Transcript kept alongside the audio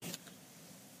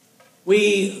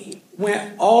We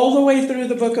went all the way through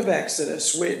the book of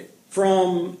Exodus,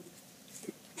 from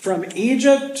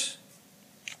Egypt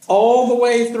all the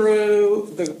way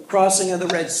through the crossing of the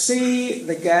Red Sea,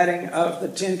 the getting of the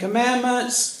Ten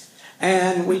Commandments,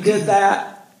 and we did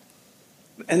that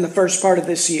in the first part of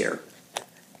this year.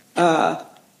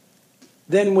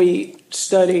 Then we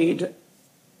studied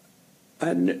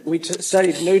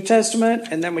New Testament,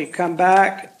 and then we come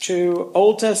back to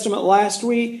Old Testament last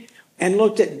week and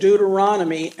looked at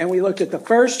Deuteronomy, and we looked at the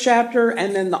first chapter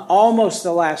and then almost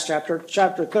the last chapter,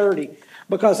 chapter 30,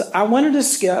 because I wanted to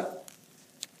skip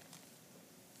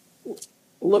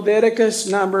Leviticus,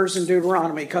 Numbers, and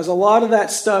Deuteronomy, because a lot of that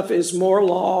stuff is more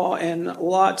law and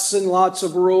lots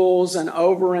of rules and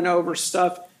over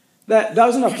stuff that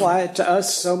doesn't apply to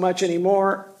us so much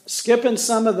anymore. Skipping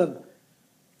some of the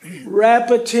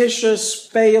repetitious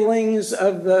failings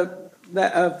of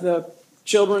the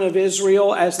children of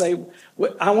Israel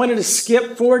I wanted to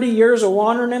skip 40 years of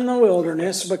wandering in the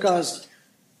wilderness because,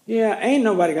 ain't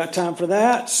nobody got time for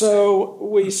that.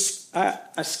 So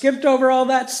I skipped over all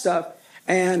that stuff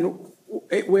and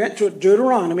it went to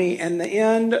Deuteronomy and the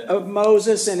end of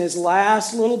Moses in his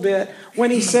last little bit when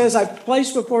he says, I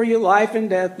place before you life and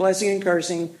death, blessing and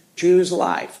cursing, choose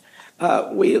life.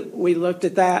 We looked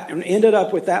at that and ended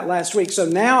up with that last week. So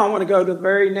now I want to go to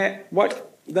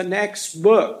the next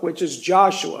book, which is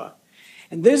Joshua.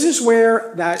 And this is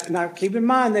where, now keep in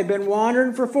mind, they've been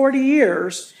wandering for 40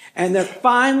 years, and they're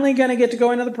finally going to get to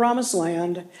go into the promised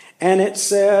land. And it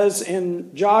says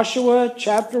in Joshua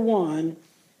chapter 1,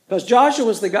 because Joshua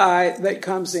was the guy that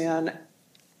comes in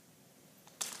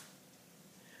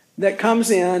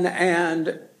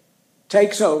and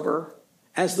takes over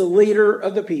as the leader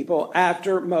of the people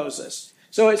after Moses.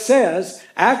 So it says,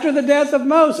 after the death of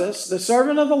Moses, the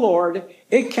servant of the Lord,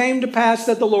 it came to pass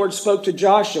that the Lord spoke to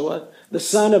Joshua, the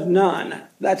son of Nun.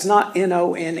 That's not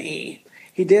None. He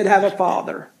did have a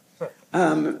father.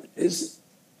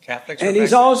 Catholics, and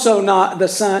he's also not the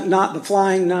son, not the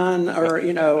flying nun, or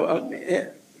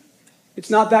it's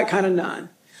not that kind of nun.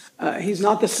 He's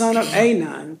not the son of a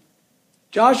nun.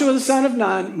 Joshua, the son of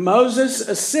Nun, Moses'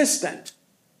 assistant.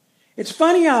 It's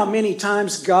funny how many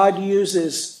times God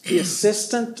uses the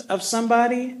assistant of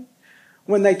somebody.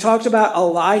 When they talked about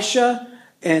Elisha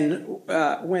and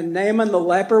when Naaman the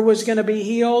leper was going to be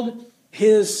healed,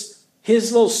 his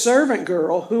little servant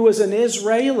girl, who was an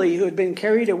Israeli who had been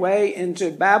carried away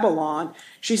into Babylon,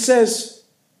 she says,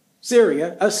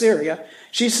 Assyria,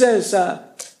 she says,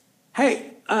 hey,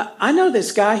 I know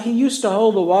this guy. He used to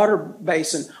hold the water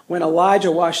basin when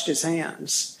Elijah washed his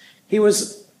hands.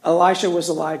 Elisha was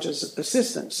Elijah's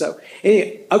assistant. So,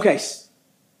 he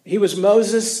was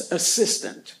Moses'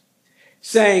 assistant,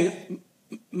 saying,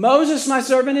 Moses, my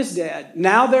servant, is dead.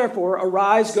 Now, therefore,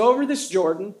 arise, go over this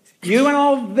Jordan, you and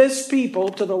all this people,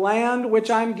 to the land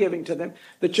which I'm giving to them,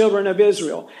 the children of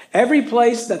Israel. Every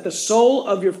place that the sole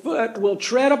of your foot will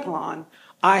tread upon,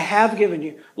 I have given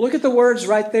you. Look at the words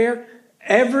right there.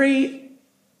 Every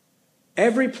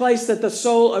place that the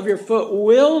sole of your foot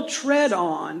will tread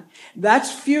on,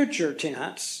 that's future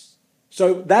tense.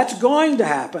 So that's going to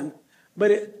happen,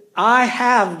 but I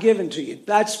have given to you.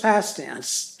 That's past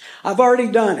tense. I've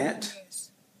already done it.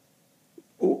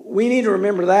 We need to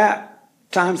remember that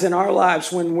times in our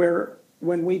lives when we're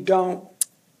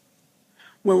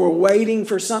waiting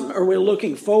for something or we're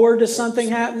looking forward to something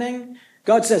happening.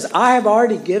 God says, I have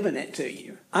already given it to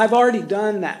you. I've already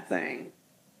done that thing.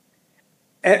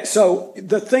 So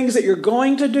the things that you're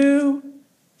going to do,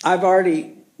 I've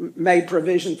already made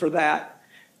provision for that.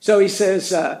 So he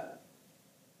says,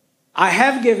 I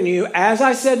have given you, as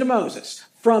I said to Moses,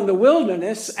 from the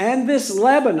wilderness and this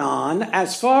Lebanon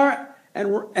as far,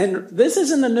 and this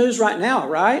is in the news right now,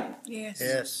 right?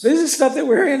 Yes. This is stuff that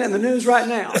we're in the news right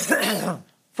now.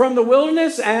 From the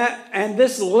wilderness and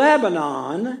this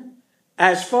Lebanon,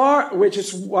 as far, which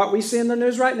is what we see in the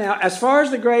news right now, as far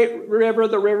as the great river,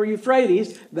 the river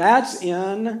Euphrates, that's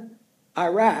in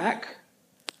Iraq,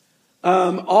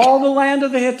 all the land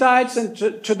of the Hittites and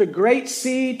to the great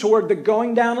sea toward the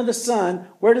going down of the sun.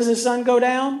 Where does the sun go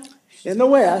down? In the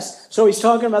west. So he's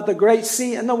talking about the great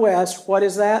sea in the west. What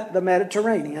is that? The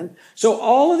Mediterranean. So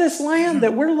all of this land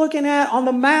that we're looking at on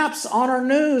the maps on our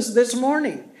news this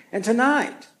morning and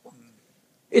tonight,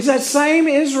 it's that same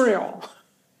Israel.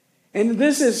 And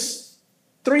this is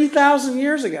 3,000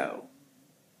 years ago.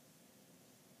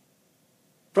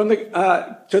 From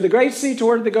to the great sea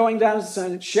toward the going down of the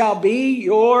sun shall be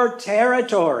your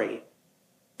territory.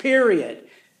 Period.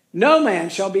 No man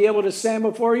shall be able to stand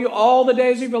before you all the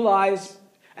days of your lives.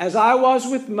 As I was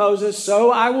with Moses,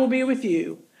 so I will be with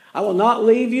you. I will not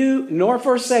leave you nor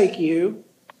forsake you.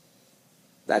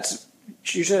 That's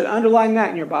You should underline that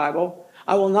in your Bible.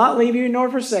 I will not leave you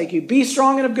nor forsake you. Be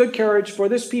strong and of good courage, for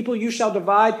this people you shall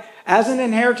divide as an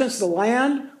inheritance the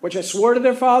land which I swore to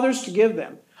their fathers to give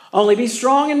them. Only be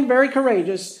strong and very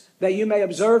courageous, that you may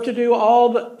observe to do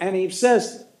all and he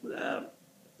says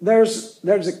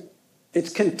it's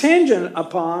contingent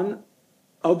upon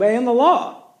obeying the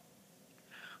law,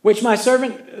 which my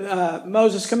servant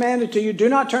Moses commanded to you. Do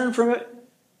not turn from it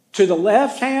to the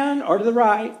left hand or to the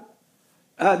right,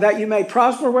 that you may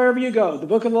prosper wherever you go. The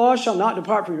book of the law shall not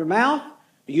depart from your mouth.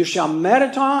 You shall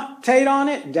meditate on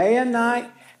it day and night,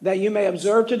 that you may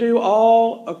observe to do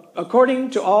all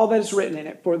according to all that is written in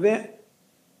it.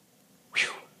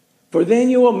 For then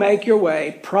you will make your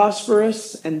way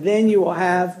prosperous, and then you will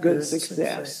have good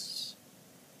success.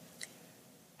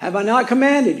 Have I not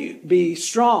commanded you? Be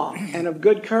strong and of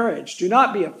good courage. Do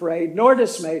not be afraid nor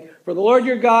dismayed, for the Lord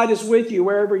your God is with you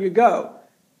wherever you go.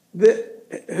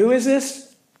 Who is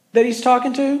this that he's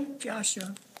talking to?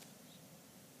 Joshua.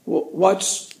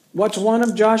 What's one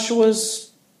of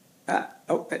Joshua's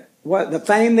what the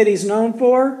fame that he's known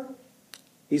for?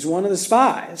 He's one of the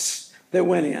spies that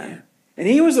went in, and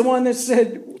he was the one that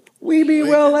said, "We be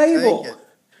well able."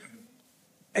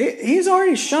 He's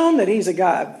already shown that he's a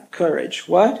guy of courage.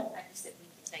 What? I just said we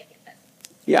can take it.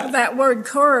 Yeah. Well, that word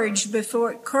courage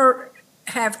before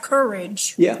have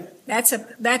courage. Yeah. That's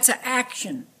a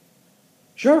action.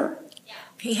 Sure.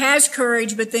 He has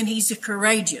courage, but then he's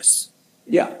courageous.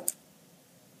 Yeah.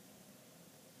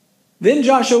 Then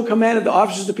Joshua commanded the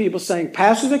officers of the people, saying,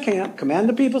 pass through the camp, command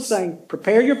the people, saying,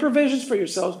 prepare your provisions for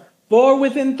yourselves, for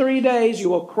within 3 days you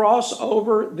will cross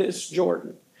over this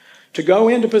Jordan to go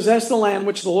in to possess the land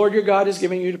which the Lord your God is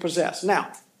giving you to possess.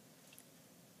 Now,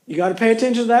 you got to pay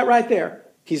attention to that right there.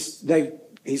 He's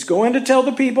going to tell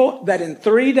the people that in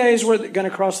 3 days we're going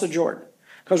to cross the Jordan,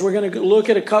 because we're going to look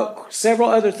at several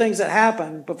other things that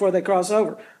happen before they cross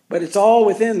over. But it's all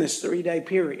within this 3-day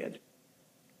period.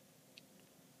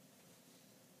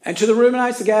 And to the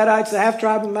Reubenites, the Gadites, the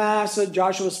half-tribe of Manasseh,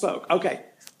 Joshua spoke. Okay,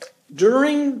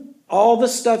 during all the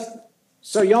stuff,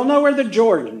 so y'all know where the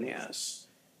Jordan is.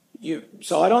 You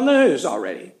saw it on the news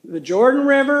already. The Jordan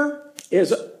River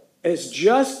is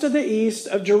just to the east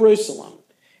of Jerusalem.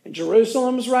 And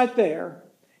Jerusalem is right there.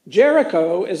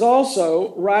 Jericho is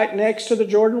also right next to the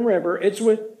Jordan River.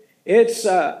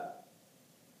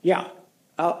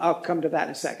 I'll come to that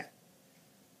in a second.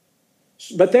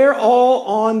 But they're all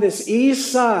on this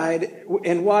east side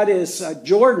in what is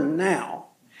Jordan now.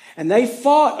 And they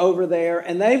fought over there,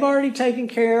 and they've already taken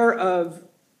care of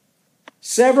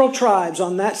several tribes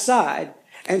on that side.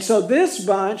 And so this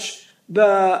bunch,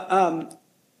 the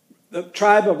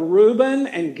tribe of Reuben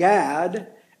and Gad,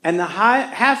 and the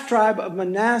half tribe of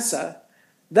Manasseh,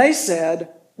 they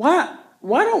said, why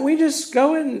don't we just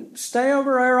go and stay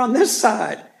over there on this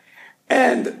side?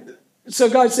 And so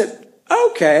God said,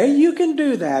 okay, you can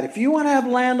do that. If you want to have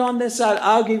land on this side,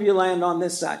 I'll give you land on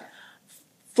this side.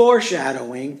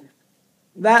 Foreshadowing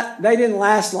that they didn't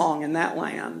last long in that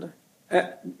land.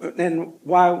 And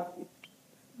why?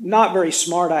 Not very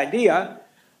smart idea.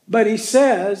 But he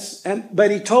says,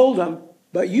 but he told them,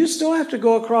 but you still have to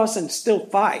go across and still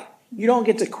fight. You don't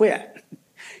get to quit.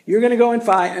 You're going to go and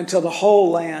fight until the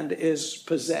whole land is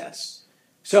possessed.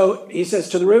 So he says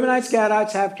to the Reubenites,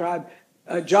 Gadites, half-tribe,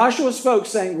 Joshua spoke,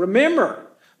 saying, remember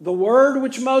the word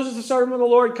which Moses, the servant of the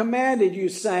Lord, commanded you,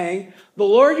 saying, the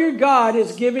Lord your God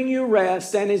is giving you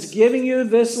rest and is giving you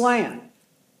this land.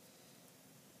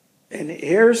 And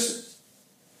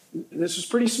this is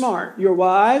pretty smart. Your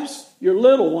wives, your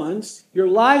little ones, your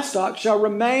livestock shall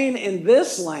remain in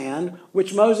this land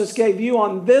which Moses gave you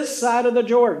on this side of the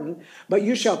Jordan. But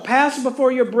you shall pass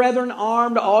before your brethren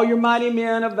armed, all your mighty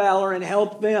men of valor, and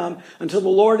help them until the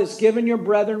Lord has given your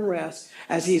brethren rest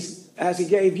as he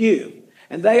gave you.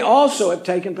 And they also have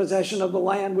taken possession of the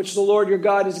land which the Lord your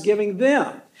God is giving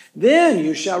them. Then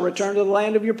you shall return to the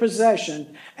land of your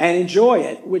possession and enjoy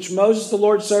it, which Moses, the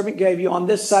Lord's servant, gave you on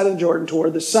this side of the Jordan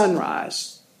toward the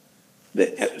sunrise.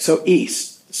 So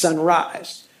east,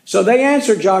 sunrise. So they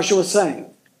answered Joshua, saying,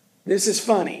 this is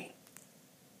funny.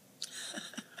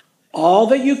 All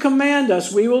that you command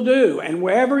us, we will do, and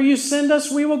wherever you send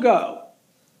us, we will go.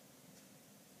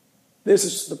 This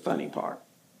is the funny part.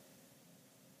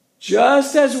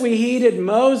 Just as we heeded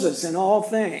Moses in all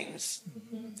things.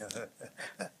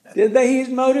 Did they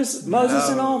heed Moses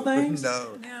in all things?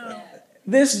 No.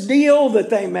 This deal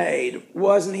that they made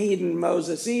wasn't heeding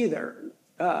Moses either.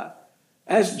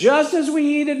 Just as we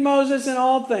heeded Moses in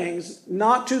all things,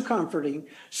 not too comforting,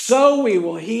 so we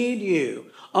will heed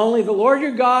you. Only the Lord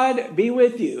your God be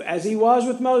with you, as he was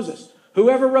with Moses.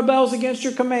 Whoever rebels against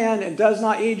your command and does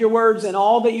not heed your words and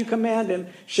all that you command him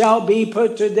shall be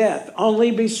put to death.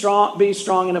 Only be strong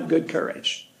and of good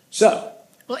courage. So,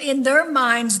 well, in their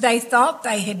minds, they thought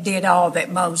they had did all that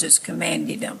Moses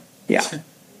commanded them. yeah.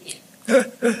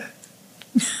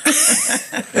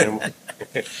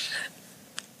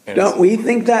 Don't we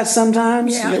think that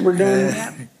sometimes that we're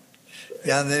doing?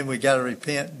 Yeah, and then we got to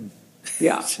repent.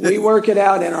 Yeah, we work it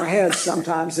out in our heads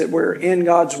sometimes that we're in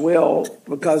God's will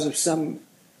because of some,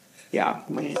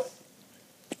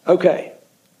 Okay.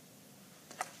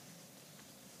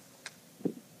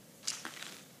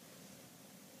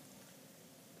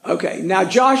 Okay, now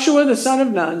Joshua the son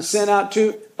of Nun sent out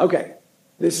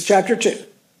this is chapter 2.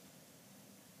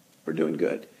 We're doing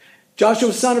good.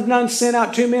 Joshua son of Nun sent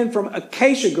out 2 men from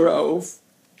Acacia Grove.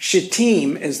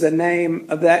 Shittim is the name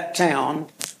of that town.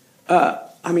 I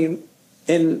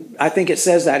think it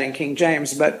says that in King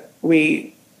James, but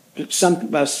some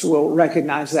of us will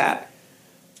recognize that.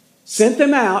 Sent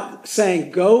them out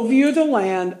saying, go view the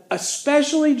land,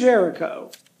 especially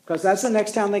Jericho, because that's the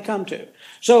next town they come to.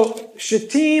 So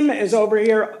Shittim is over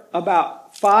here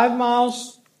about 5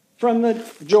 miles from the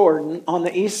Jordan on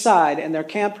the east side, and they're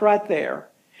camped right there.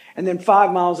 And then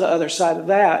 5 miles the other side of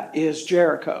that is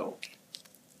Jericho.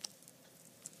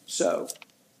 So,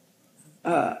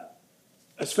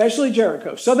 especially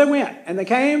Jericho. So they went, and they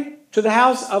came to the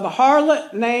house of a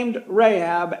harlot named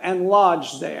Rahab and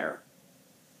lodged there.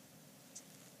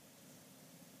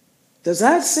 Does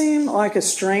that seem like a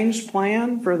strange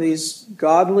plan for these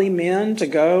godly men to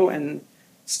go and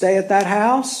stay at that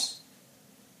house?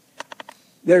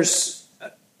 There's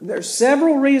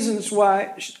several reasons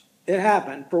why it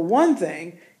happened. For one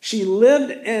thing, she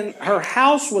lived in, her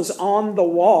house was on the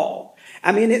wall.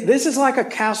 I mean, this is like a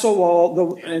castle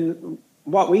wall, and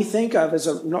what we think of as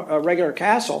a regular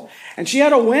castle. And she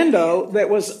had a window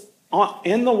that was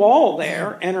in the wall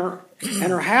there, and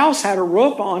her house had a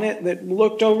roof on it that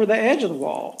looked over the edge of the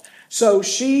wall. So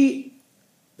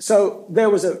there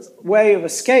was a way of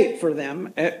escape for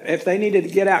them. If they needed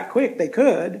to get out quick, they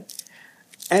could.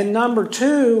 And number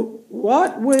two,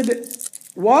 what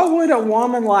would a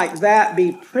woman like that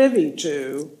be privy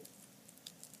to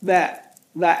that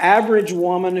the average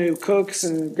woman who cooks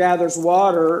and gathers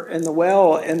water in the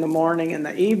well in the morning and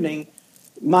the evening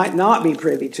might not be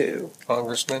privy to?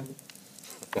 Congressman?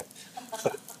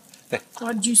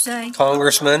 What did you say?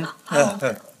 Congressman?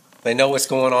 They know what's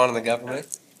going on in the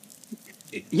government?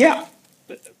 Yeah.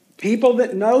 People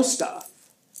that know stuff.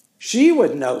 She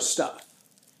would know stuff.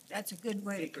 That's a good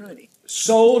way to put it.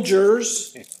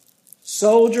 Soldiers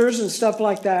and stuff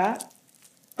like that.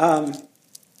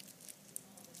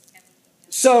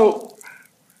 So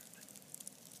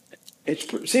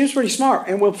it seems pretty smart,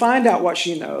 and we'll find out what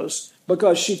she knows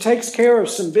because she takes care of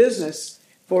some business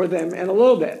for them in a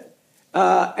little bit.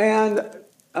 So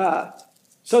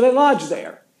they lodged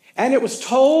there. And it was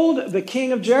told the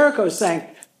king of Jericho, saying,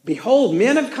 behold,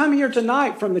 men have come here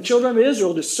tonight from the children of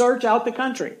Israel to search out the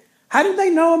country. How did they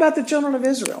know about the children of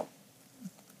Israel?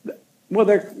 Well,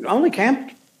 they're only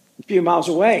camped a few miles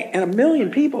away, and 1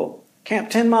 million people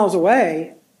camped 10 miles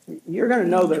away. You're going to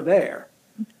know they're there.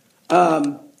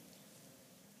 So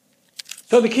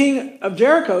the king of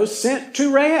Jericho sent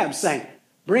to Rahab, saying,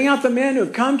 bring out the men who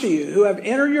have come to you, who have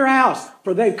entered your house,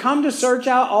 for they've come to search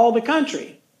out all the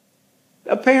country.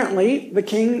 Apparently, the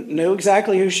king knew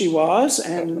exactly who she was,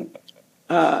 and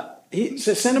he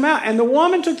sent them out. And the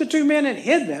woman took the 2 men and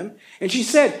hid them, and she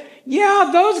said, yeah,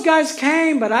 those guys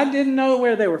came, but I didn't know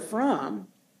where they were from.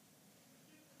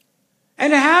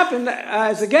 And it happened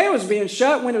as the gate was being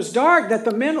shut, when it was dark, that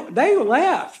the men, they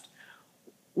left.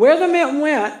 Where the men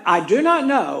went, I do not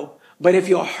know, but if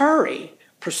you'll hurry,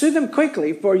 pursue them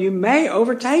quickly, for you may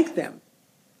overtake them.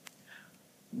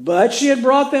 But she had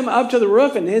brought them up to the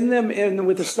roof and hidden them in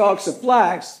with the stalks of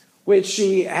flax, which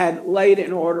she had laid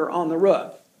in order on the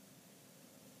roof.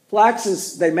 Flax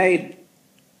they made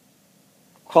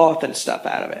cloth and stuff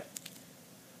out of it.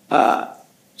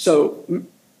 So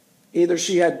either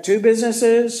she had 2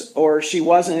 businesses, or she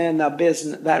wasn't in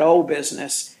that old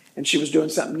business and she was doing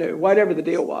something new, whatever the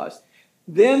deal was.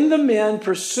 Then the men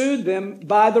pursued them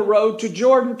by the road to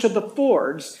Jordan to the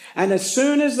fords, and as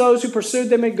soon as those who pursued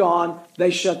them had gone,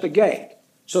 they shut the gate.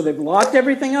 So they've locked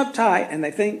everything up tight, and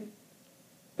they think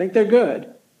they're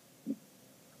good.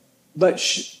 But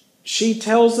she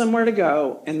tells them where to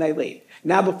go, and they leave.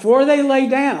 Now, before they lay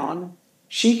down,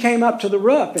 she came up to the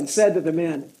roof and said to the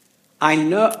men, I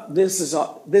know this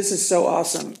is so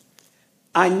awesome.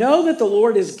 I know that the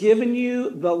Lord has given you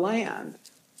the land.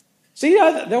 See,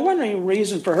 there wasn't any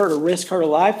reason for her to risk her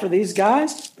life for these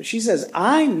guys, but she says,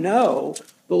 I know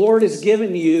the Lord has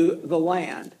given you the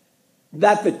land.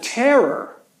 that the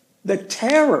terror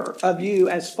of you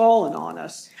has fallen on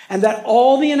us, and that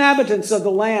all the inhabitants of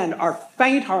the land are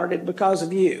faint-hearted because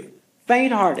of you.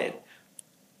 Faint-hearted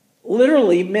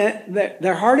literally meant that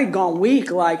their heart had gone weak,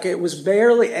 like it was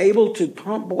barely able to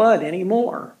pump blood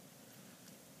anymore.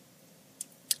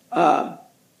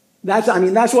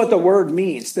 That's what the word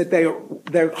means, that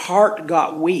their heart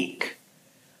got weak.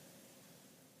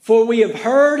 For we have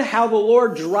heard how the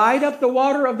Lord dried up the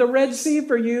water of the Red Sea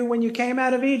for you when you came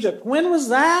out of Egypt. When was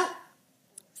that?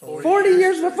 40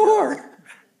 years before.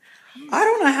 I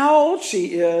don't know how old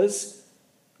she is,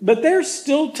 but they're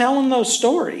still telling those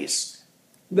stories.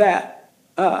 That,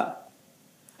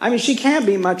 she can't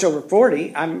be much over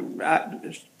 40.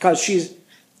 Because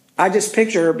I just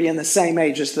picture her being the same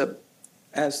age as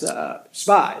the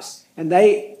spies, and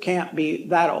they can't be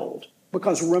that old.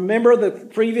 Because remember, the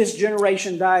previous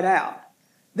generation died out.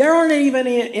 There aren't even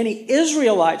any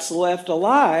Israelites left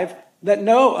alive that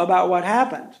know about what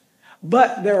happened.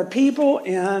 But there are people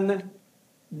in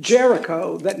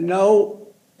Jericho that know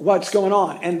what's going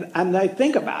on, and they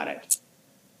think about it.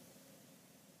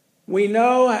 We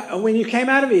know when you came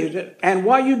out of Egypt and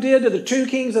what you did to the two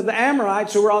kings of the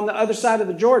Amorites who were on the other side of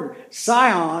the Jordan,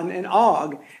 Sihon and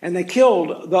Og, and they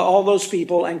killed all those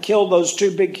people and killed those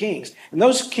two big kings. And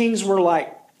those kings were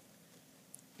like,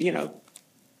 King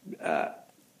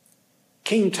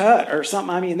Tut or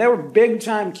something. They were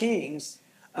big-time kings,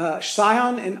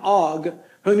 Sihon and Og,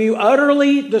 whom you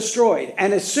utterly destroyed.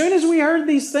 And as soon as we heard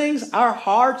these things, our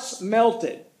hearts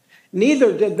melted.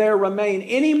 Neither did there remain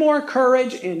any more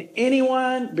courage in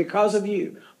anyone because of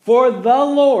you. For the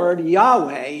Lord,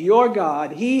 Yahweh, your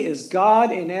God, He is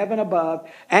God in heaven above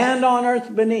and on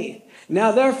earth beneath.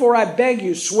 Now therefore I beg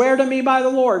you, swear to me by the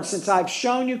Lord, since I've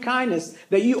shown you kindness,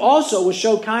 that you also will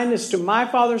show kindness to my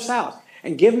father's house,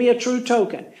 and give me a true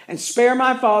token, and spare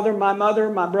my father, my mother,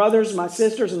 my brothers, my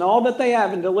sisters, and all that they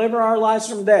have, and deliver our lives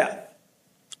from death.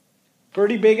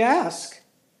 Pretty big ask.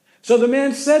 So the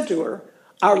men said to her,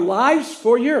 our lives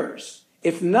for yours,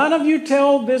 if none of you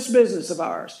tell this business of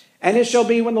ours. And it shall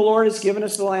be when the Lord has given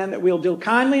us the land that we'll deal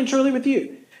kindly and truly with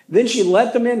you. Then she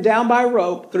let the men down by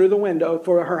rope through the window,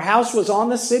 for her house was on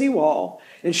the city wall,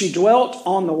 and she dwelt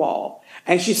on the wall.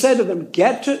 And she said to them,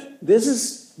 this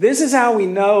is how we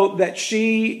know that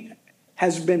she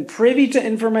has been privy to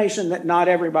information that not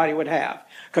everybody would have.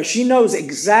 Because she knows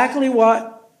exactly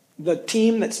what the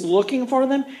team that's looking for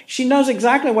them, she knows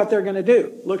exactly what they're going to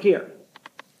do. Look here.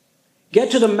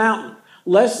 Get to the mountain.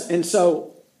 And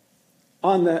so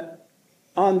on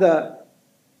the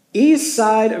east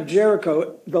side of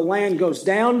Jericho, the land goes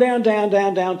down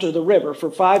to the river for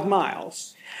 5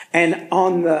 miles. And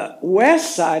on the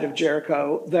west side of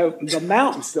Jericho, the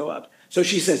mountains go up. So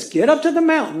she says, get up to the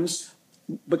mountains,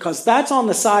 because that's on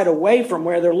the side away from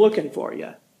where they're looking for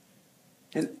you.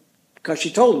 And because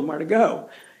she told them where to go.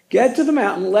 Get to the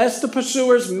mountain, lest the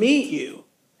pursuers meet you.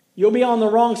 You'll be on the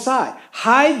wrong side.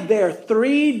 Hide there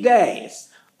 3 days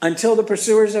until the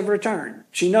pursuers have returned.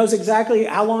 She knows exactly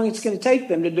how long it's going to take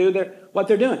them to do what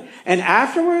they're doing. And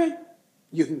afterward,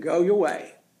 you can go your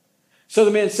way. So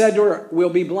the men said to her, we'll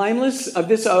be blameless of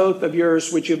this oath of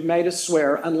yours which you've made us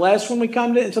swear, unless when we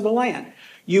come into the land,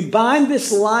 you bind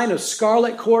this line of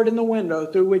scarlet cord in the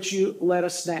window through which you let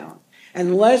us down.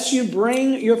 Unless you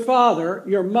bring your father,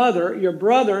 your mother, your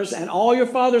brothers, and all your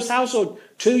father's household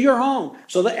to your home,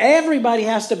 so that everybody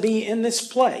has to be in this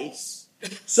place.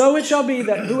 So it shall be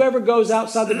that whoever goes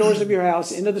outside the doors of your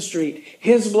house into the street,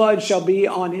 his blood shall be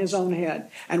on his own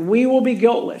head, and we will be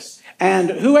guiltless. And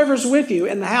whoever's with you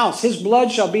in the house, his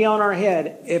blood shall be on our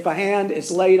head if a hand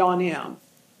is laid on him.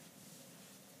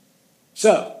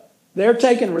 So they're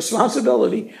taking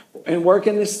responsibility and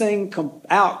working this thing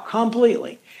out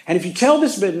completely. And if you tell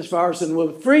this business of ours, then we'll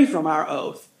be free from our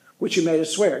oath, which you made us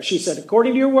swear. She said,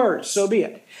 according to your words, so be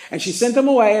it. And she sent them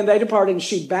away, and they departed, and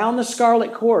she bound the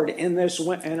scarlet cord in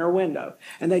her window.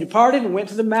 And they departed and went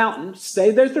to the mountain,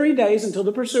 stayed there 3 days until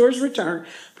the pursuers returned.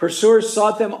 Pursuers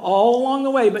sought them all along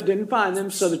the way, but didn't find them.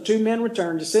 So the 2 men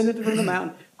returned, descended from the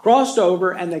mountain, crossed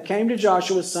over, and they came to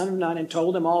Joshua, son of Nun, and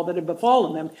told him all that had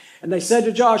befallen them. And they said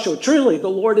to Joshua, truly, the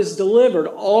Lord has delivered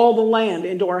all the land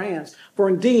into our hands. For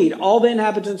indeed, all the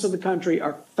inhabitants of the country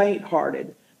are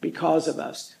faint-hearted because of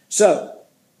us. So,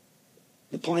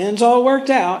 the plan's all worked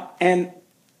out, and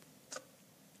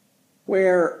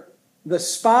where the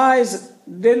spies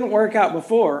didn't work out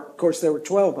before, of course, there were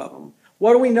 12 of them.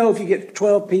 What do we know if you get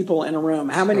 12 people in a room?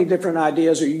 How many different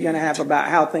ideas are you going to have about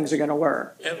how things are going to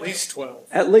work? At least 12.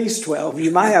 At least 12.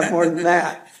 You might have more than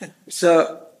that.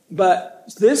 So,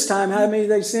 but this time, how many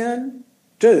did they send?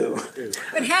 2.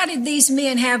 But how did these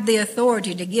men have the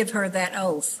authority to give her that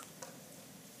oath?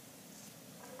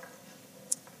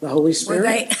 The Holy Were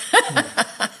Spirit?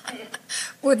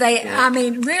 I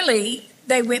mean, really,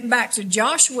 they went back to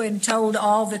Joshua and told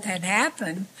all that had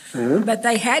happened, but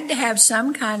they had to have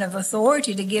some kind of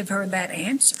authority to give her that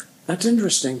answer. That's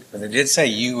interesting. But it did say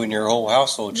you and your whole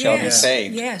household shall be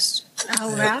saved. Yes, the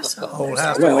whole household. Whole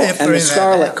house. Well, If they're and the in that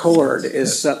scarlet house. cord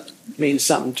means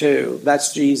something too.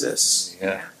 That's Jesus.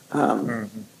 Yeah.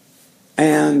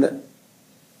 And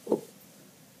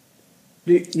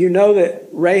you know that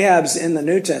Rahab's in the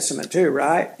New Testament too,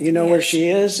 right? You know where she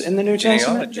is in the New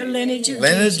Testament? The lineage of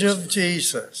Lineage Jesus. of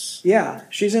Jesus. Yeah,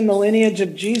 she's in the lineage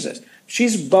of Jesus.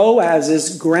 She's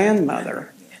Boaz's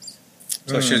grandmother.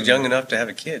 So she was young enough to have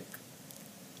a kid.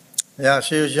 Yeah,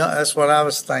 she was young. That's what I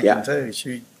was thinking Yeah. too.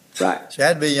 She Right.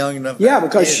 had to be young enough. to Yeah, have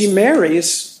because kids. she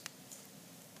marries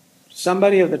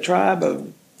somebody of the tribe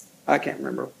of, I can't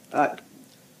remember.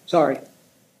 Sorry.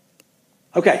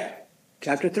 Okay,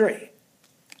 chapter 3.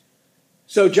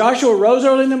 So Joshua rose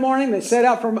early in the morning. They set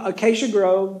out from Acacia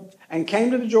Grove and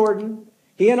came to the Jordan,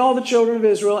 he and all the children of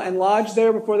Israel, and lodged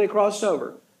there before they crossed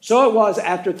over. So it was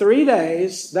after 3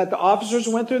 days that the officers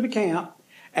went through the camp,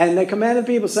 and they commanded the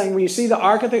people, saying, when you see the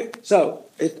ark of the... So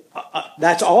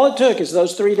that's all it took is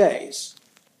those 3 days.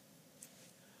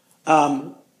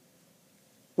 When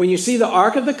you see the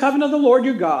ark of the covenant of the Lord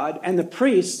your God, and the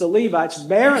priests, the Levites,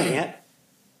 bearing it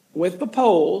with the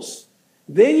poles,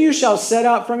 then you shall set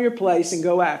out from your place and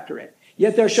go after it.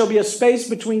 Yet there shall be a space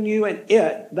between you and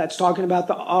it, that's talking about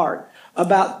the ark,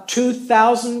 about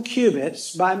 2,000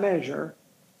 cubits by measure.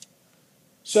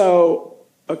 So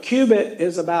a cubit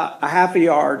is about a half a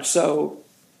yard, so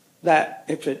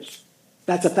that's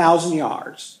 1,000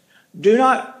 yards. Do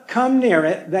not come near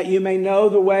it, that you may know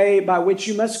the way by which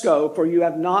you must go, for you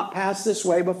have not passed this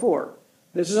way before.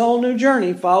 This is a whole new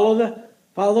journey. Follow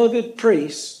the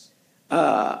priests.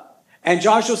 And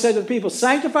Joshua said to the people,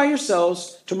 sanctify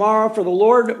yourselves tomorrow, for the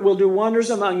Lord will do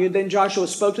wonders among you. Then Joshua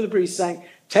spoke to the priests, saying,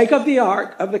 take up the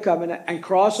ark of the covenant and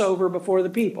cross over before the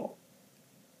people.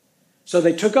 So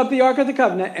they took up the ark of the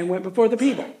covenant and went before the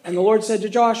people. And the Lord said to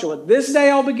Joshua, this day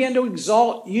I'll begin to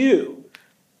exalt you,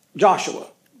 Joshua.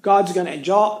 God's going to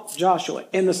exalt Joshua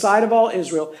in the sight of all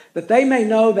Israel, that they may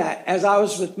know that as I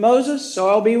was with Moses, so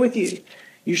I'll be with you.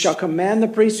 You shall command the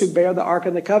priests who bear the ark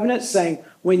of the covenant, saying,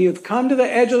 when you've come to the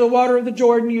edge of the water of the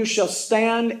Jordan, you shall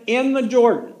stand in the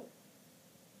Jordan.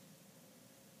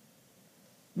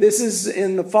 This is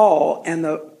in the fall, and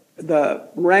the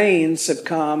rains have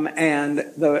come, and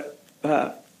the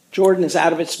Jordan is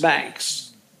out of its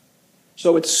banks.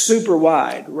 So it's super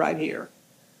wide right here.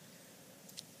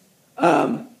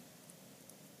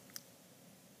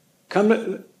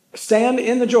 Stand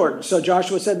in the Jordan. So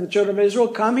Joshua said to the children of Israel,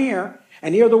 come here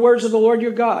and hear the words of the Lord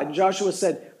your God. And Joshua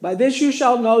said, by this you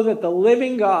shall know that the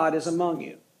living God is among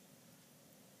you,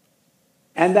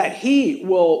 and that he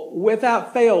will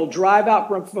without fail drive out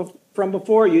from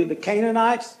before you the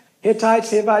Canaanites,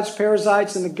 Hittites, Hivites,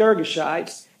 Perizzites, and the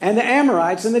Girgashites, and the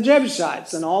Amorites, and the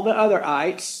Jebusites, and all the other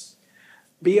ites.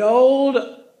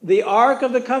 Behold, the ark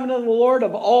of the covenant of the Lord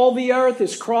of all the earth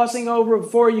is crossing over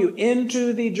before you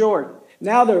into the Jordan.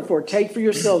 Now, therefore, take for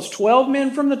yourselves 12 men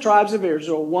from the tribes of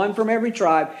Israel, one from every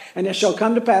tribe, and it shall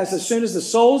come to pass as soon as the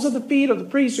soles of the feet of the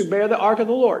priests who bear the ark of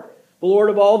the Lord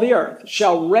of all the earth,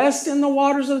 shall rest in the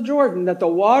waters of the Jordan, that the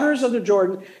waters of the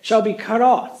Jordan shall be cut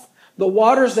off. The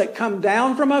waters that come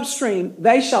down from upstream,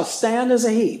 they shall stand as a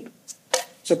heap.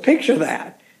 So picture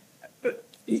that.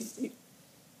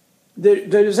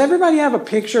 Does everybody have a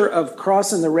picture of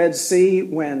crossing the Red Sea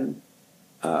when,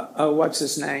 what's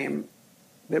his name?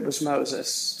 It was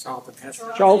Moses.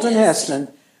 Charlton Heston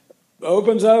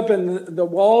opens up and the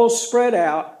walls spread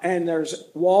out and there's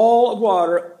wall of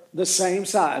water the same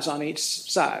size on each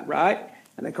side, right?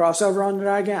 And they cross over on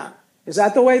dry ground. Is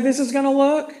that the way this is going to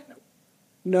look?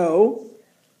 No.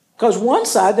 Because one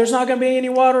side there's not going to be any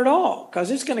water at all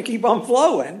because it's going to keep on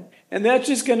flowing and that's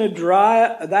just going to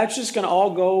dry, that's just going to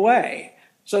all go away.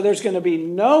 So there's going to be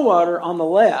no water on the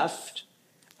left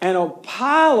and a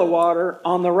pile of water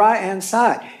on the right-hand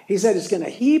side. He said it's going to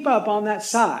heap up on that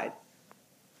side.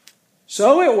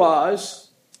 So it was,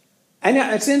 and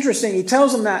it's interesting, he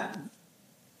tells them that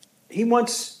he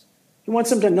wants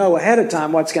them to know ahead of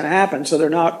time what's going to happen so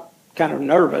they're not kind of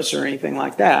nervous or anything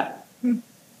like that.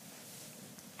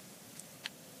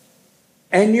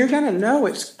 And you're going to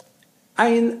know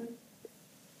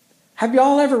have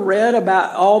y'all ever read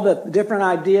about all the different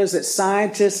ideas that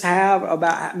scientists have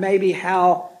about maybe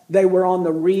how they were on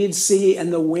the Reed Sea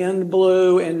and the wind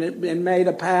blew and made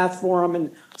a path for them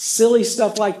and silly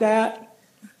stuff like that?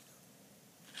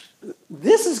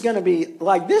 This is going to be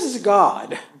like, this is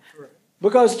God.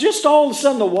 Because just all of a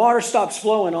sudden the water stops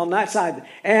flowing on that side.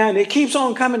 And it keeps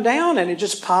on coming down and it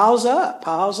just piles up,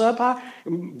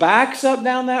 backs up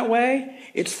down that way.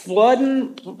 It's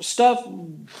flooding stuff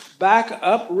back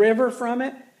up river from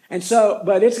it. And so,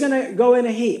 but it's going to go in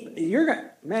a heap. You're going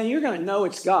to know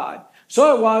it's God.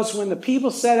 So it was when the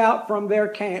people set out from their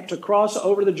camp to cross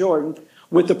over the Jordan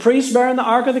with the priest bearing the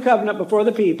Ark of the Covenant before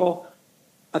the people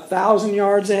 1,000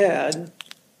 yards ahead.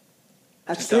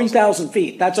 That's 3,000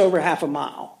 feet. That's over half a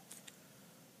mile.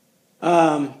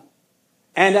 And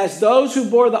as those who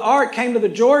bore the ark came to the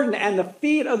Jordan, and the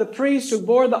feet of the priests who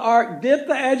bore the ark dipped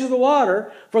the edge of the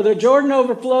water, for the Jordan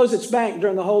overflows its bank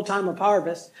during the whole time of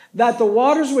harvest, that the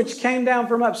waters which came down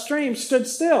from upstream stood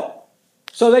still.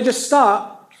 So they just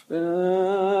stop,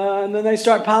 and then they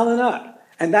start piling up.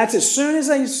 And that's as soon as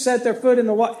they set their foot in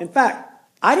the water. In fact,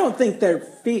 I don't think their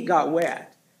feet got wet.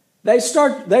 They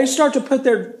start to put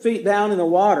their feet down in the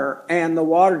water, and the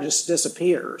water just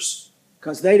disappears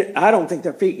because I don't think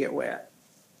their feet get wet.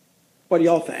 What do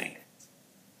y'all think?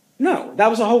 No, that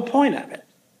was the whole point of it.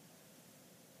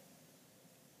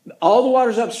 All the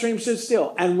waters upstream stood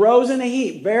still and rose in a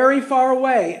heap very far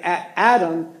away at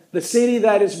Adam, the city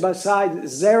that is beside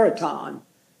Zeraton.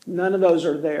 None of those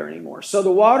are there anymore. So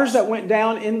the waters that went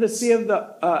down in the sea of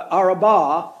the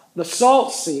Arabah, the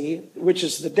salt sea, which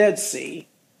is the Dead Sea,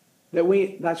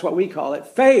 that's what we call it,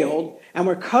 failed and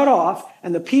were cut off,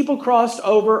 and the people crossed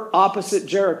over opposite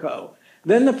Jericho.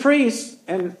 Then the priests,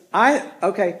 in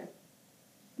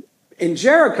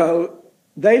Jericho,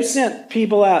 they've sent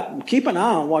people out, keep an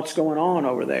eye on what's going on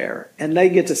over there, and they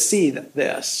get to see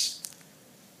this.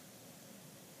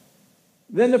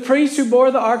 Then the priests who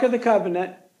bore the Ark of the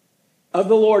Covenant of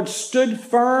the Lord stood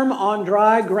firm on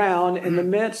dry ground in the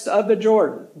midst of the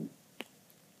Jordan.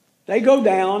 They go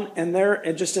down and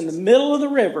they're just in the middle of the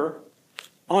river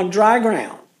on dry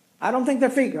ground. I don't think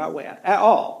their feet got wet at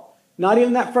all. Not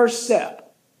even that first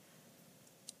step.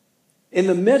 In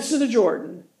the midst of the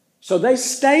Jordan. So they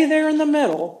stay there in the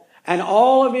middle, and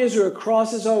all of Israel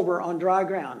crosses over on dry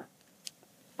ground.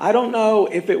 I don't know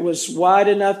if it was wide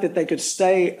enough that they could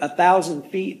stay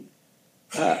 1,000 feet,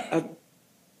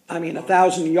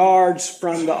 1,000 yards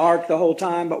from the ark the whole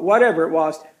time, but whatever it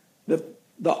was,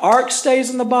 the ark stays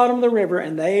in the bottom of the river,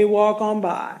 and they walk on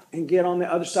by and get on the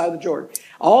other side of the Jordan.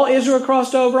 All Israel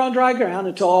crossed over on dry ground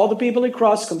until all the people had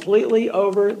crossed completely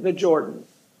over the Jordan.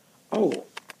 Oh,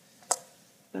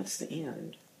 that's the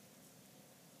end.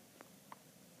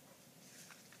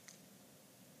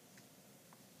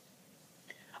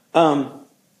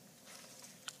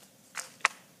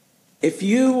 If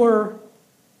you were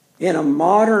in a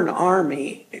modern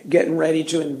army getting ready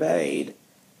to invade,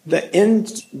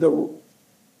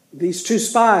 these two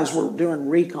spies were doing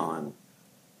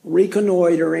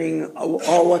reconnoitering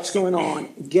all what's going on,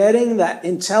 getting that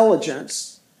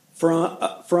intelligence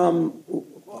from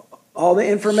all the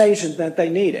information that they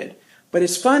needed. But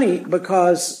it's funny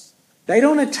because they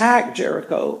don't attack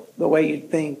Jericho the way you'd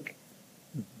think,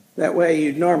 that way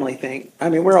you'd normally think. I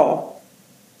mean, we're all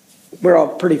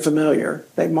pretty familiar.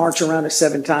 They march around it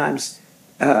 7 times,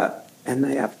 and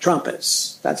they have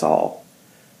trumpets. That's all.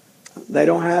 They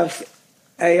don't have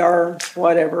AR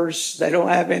whatevers. They don't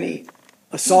have any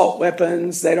assault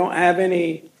weapons. They don't have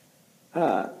any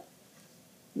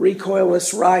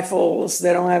recoilless rifles.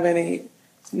 They don't have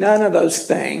none of those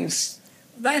things.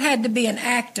 That had to be an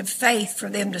act of faith for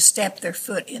them to step their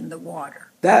foot in the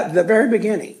water. That the very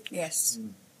beginning. Yes.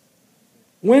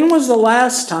 When was the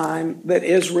last time that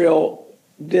Israel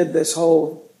did this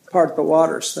whole part of the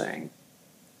waters thing?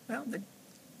 Well, the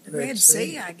Red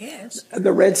Sea, I guess.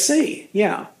 The Red Sea,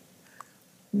 yeah.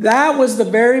 That was the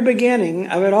very beginning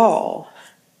of it all.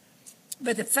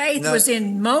 But the faith was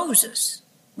in Moses.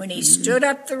 When he stood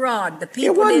up the rod, the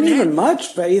people it wasn't didn't even have... much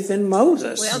faith in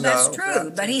Moses. Well, that's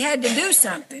true, but he had to do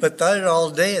something. But they're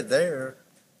all dead there.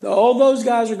 All those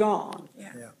guys are gone.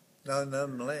 Yeah. None of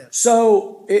them left.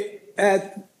 So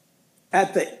at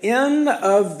the end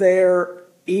of their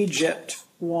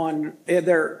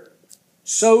their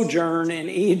sojourn in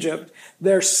Egypt,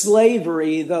 their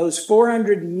slavery, those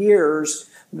 400 years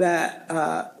that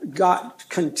got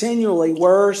continually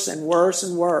worse and worse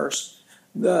and worse,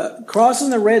 the crossing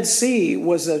the Red Sea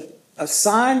was a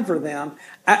sign for them.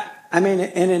 And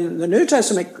in the New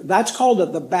Testament, that's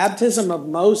called the baptism of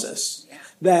Moses. Yeah.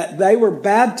 That they were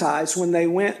baptized when they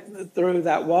went through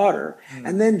that water. Mm.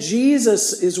 And then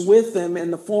Jesus is with them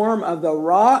in the form of the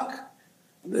rock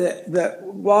that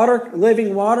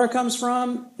living water comes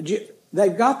from.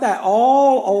 They've got that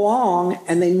all along,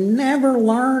 and they never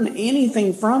learn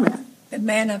anything from it. The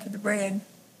manna of the bread.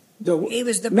 He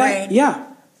was the bread. Yeah.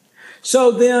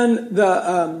 So then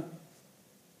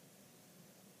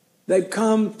They've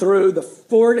come through the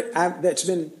 40,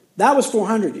 that was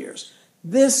 400 years.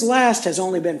 This last has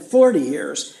only been 40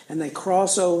 years, and they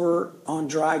cross over on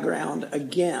dry ground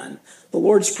again. The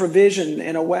Lord's provision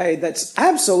in a way that's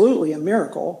absolutely a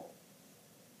miracle.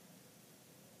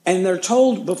 And they're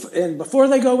told, before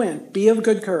they go in, be of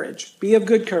good courage, be of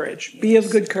good courage, be of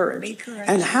good courage.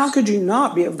 And how could you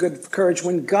not be of good courage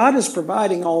when God is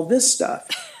providing all this stuff?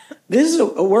 This is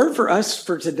a word for us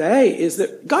for today, is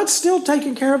that God's still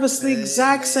taking care of us the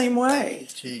exact same way.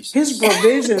 His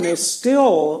provision is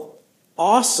still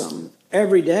awesome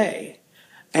every day.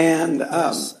 And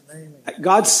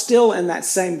God's still in that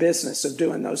same business of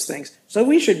doing those things. So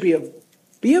we should be of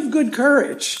good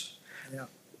courage.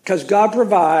 Because God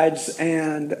provides,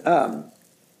 and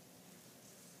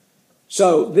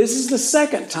so this is the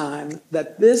second time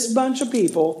that this bunch of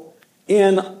people,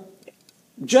 in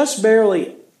just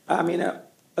barely,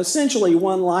 essentially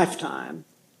one lifetime,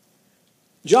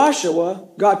 Joshua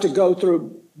got to go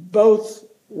through both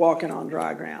walking on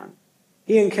dry ground.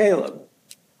 He and Caleb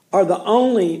are the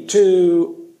only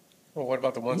two. Well, what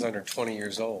about the ones under 20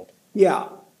 years old? Yeah,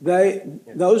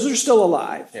 those are still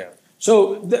alive. Yeah.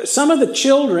 So some of the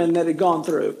children that had gone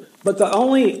through, but the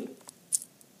only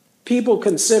people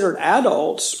considered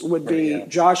adults would be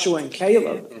Joshua and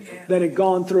Caleb that had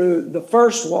gone through the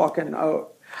first walk. And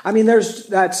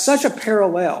that's such a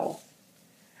parallel.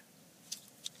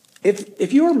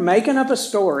 If you were making up a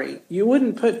story, you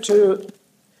wouldn't put two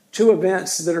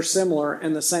events that are similar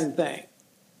in the same thing.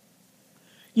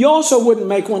 You also wouldn't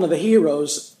make one of the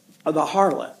heroes of the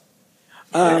harlot.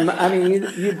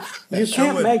 You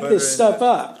can't make this stuff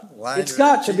up. It's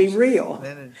got to be real.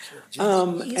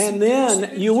 And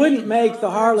then you wouldn't make the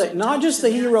harlot not just the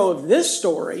hero of this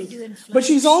story, but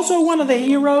she's also one of the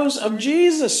heroes of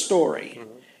Jesus' story.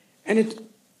 And it's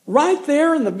right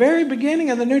there in the very beginning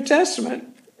of the New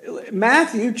Testament.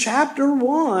 Matthew chapter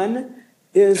 1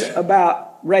 is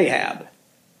about Rahab.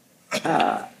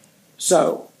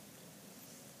 So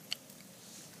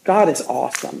God is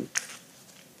awesome.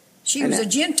 She was a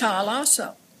Gentile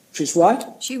also. She's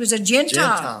what? She was a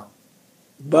Gentile.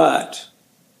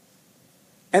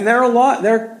 And there are a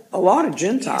lot of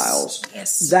Gentiles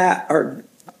that are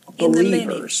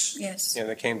believers. Yes. Yeah,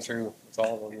 they came through with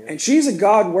all of them. Yeah. And she's a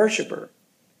God worshiper.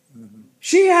 Mm-hmm.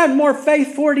 She had more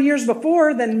faith 40 years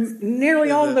before than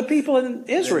nearly all of the people in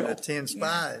Israel. The 10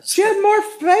 spies. She had more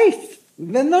faith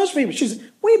than those people.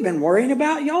 We've been worrying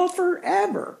about y'all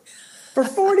forever. For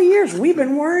 40 years, we've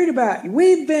been worried about you.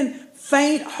 We've been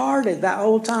faint-hearted that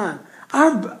whole time.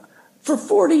 For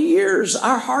 40 years,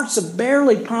 our hearts have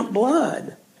barely pumped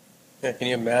blood. Yeah, can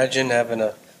you imagine having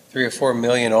a 3 or 4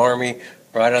 million army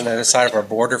right on the other side of our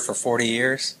border for 40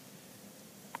 years?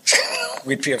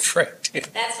 We'd be afraid.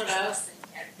 That's what I was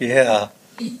thinking. Yeah.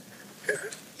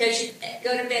 Because you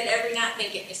go to bed every night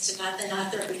thinking it's tonight the night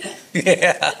they're going to.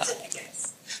 Yeah.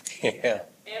 Yeah.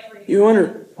 You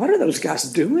wonder, what are those guys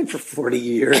doing for 40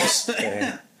 years?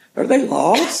 Yeah. Are they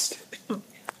lost?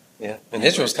 Yeah. And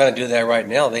Israel's kind of doing that right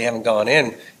now. They haven't gone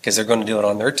in because they're going to do it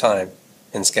on their time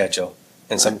and schedule.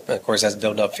 And some, of course, that's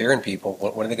built up fear in people.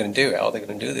 What are they going to do? How are they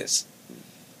going to do this?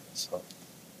 So,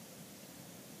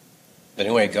 but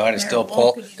anyway, God is still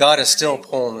pulling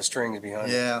the strings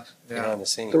behind the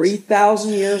scenes.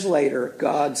 3,000 years later,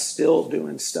 God's still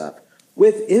doing stuff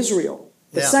with Israel,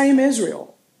 the same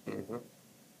Israel. Mm-hmm.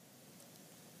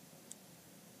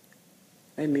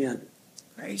 Amen.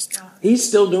 Praise God. He's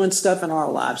still doing stuff in our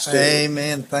lives too.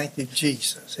 Amen. Thank you,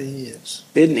 Jesus. He is.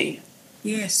 Isn't he?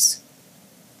 Yes.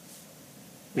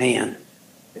 Man.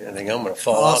 Yeah, I think I'm going to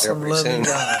fall out here pretty soon.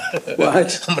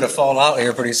 What? I'm going to fall out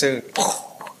here pretty soon.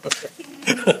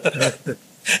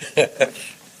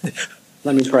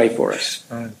 Let me pray for us.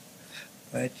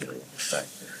 Thank you. Thank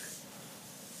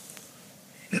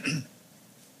you.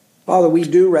 Father, we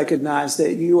do recognize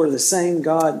that you are the same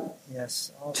God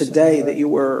today that you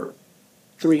were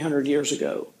 300 years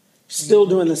ago. Still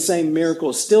doing the same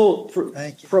miracles, still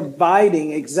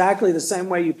providing exactly the same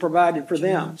way you provided for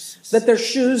them. That their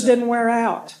shoes didn't wear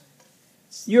out.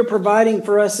 You're providing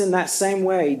for us in that same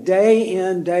way, day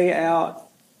in, day out.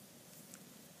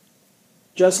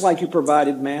 Just like you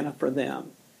provided manna for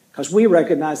them. Because we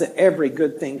recognize that every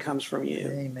good thing comes from you.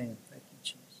 Amen. Thank you,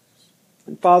 Jesus.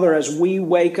 And Father, as we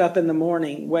wake up in the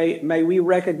morning, may we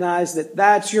recognize that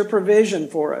that's your provision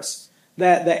for us.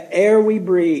 That the air we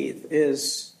breathe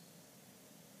is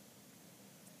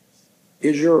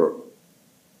your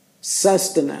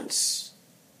sustenance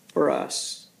for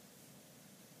us.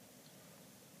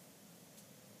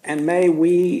 And may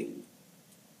we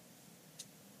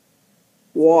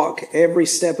walk every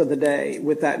step of the day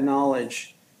with that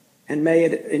knowledge And may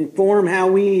it inform how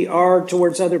we are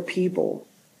towards other people,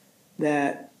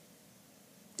 that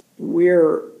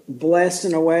we're blessed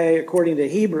in a way, according to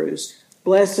Hebrews,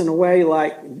 blessed in a way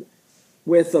like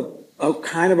with a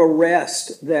kind of a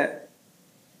rest that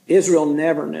Israel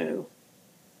never knew,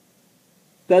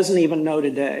 doesn't even know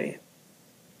today.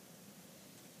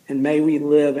 And may we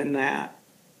live in that.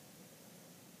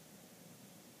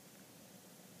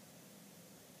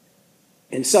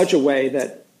 In such a way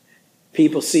that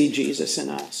people see Jesus in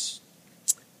us.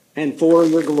 And for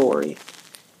your glory.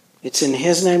 It's in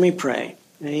his name we pray.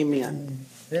 Amen.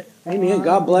 Amen.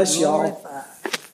 God bless y'all.